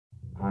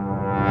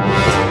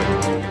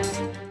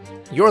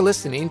You're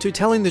listening to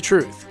Telling the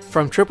Truth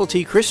from Triple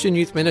T Christian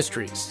Youth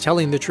Ministries,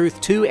 telling the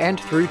truth to and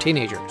through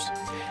teenagers.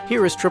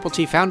 Here is Triple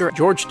T founder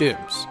George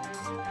Dooms.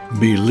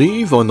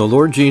 Believe on the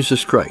Lord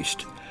Jesus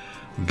Christ.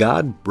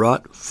 God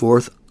brought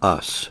forth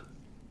us,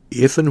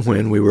 if and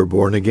when we were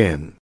born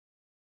again.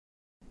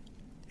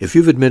 If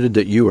you've admitted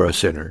that you are a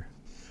sinner,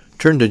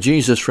 turned to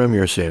Jesus from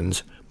your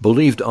sins,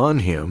 believed on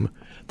him,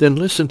 then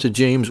listen to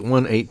James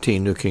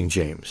 1:18, New King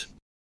James.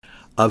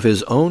 Of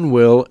his own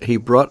will he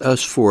brought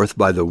us forth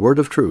by the word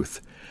of truth,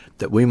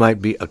 that we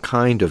might be a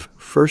kind of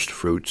first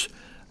fruits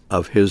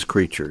of his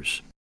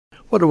creatures.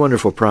 What a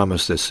wonderful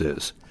promise this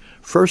is.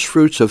 First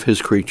fruits of his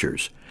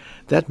creatures.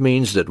 That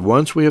means that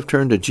once we have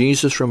turned to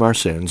Jesus from our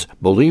sins,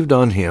 believed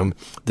on him,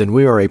 then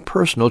we are a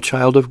personal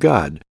child of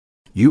God.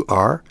 You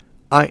are,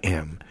 I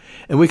am.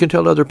 And we can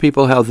tell other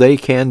people how they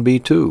can be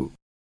too.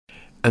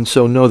 And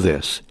so know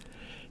this.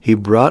 He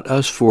brought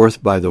us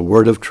forth by the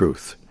word of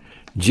truth.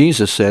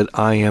 Jesus said,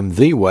 I am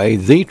the way,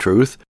 the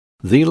truth,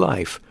 the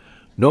life.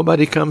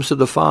 Nobody comes to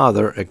the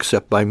Father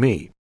except by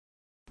me.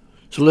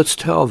 So let's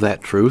tell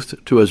that truth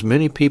to as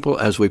many people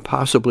as we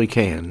possibly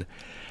can,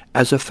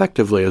 as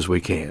effectively as we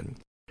can.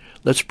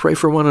 Let's pray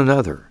for one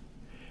another,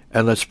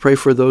 and let's pray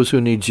for those who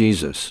need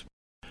Jesus,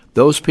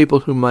 those people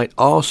who might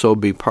also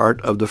be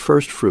part of the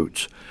first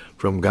fruits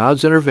from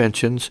God's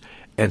interventions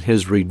and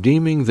his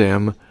redeeming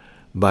them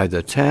by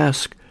the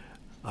task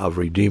of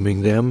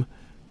redeeming them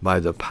by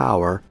the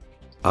power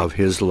of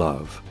his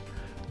love.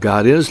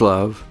 God is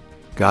love.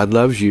 God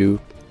loves you.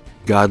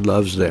 God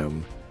loves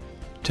them.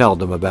 Tell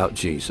them about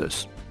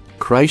Jesus.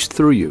 Christ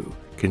through you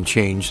can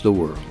change the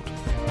world.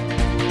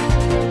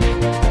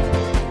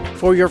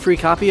 For your free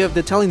copy of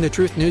the Telling the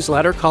Truth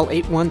newsletter, call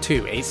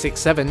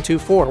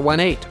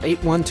 812-867-2418,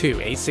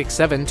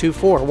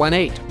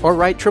 812-867-2418, or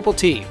write Triple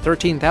T,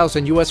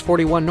 13,000 U.S.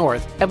 41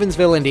 North,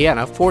 Evansville,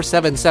 Indiana,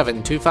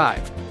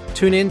 47725.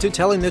 Tune in to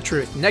Telling the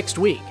Truth next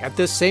week at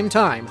this same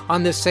time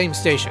on this same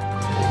station.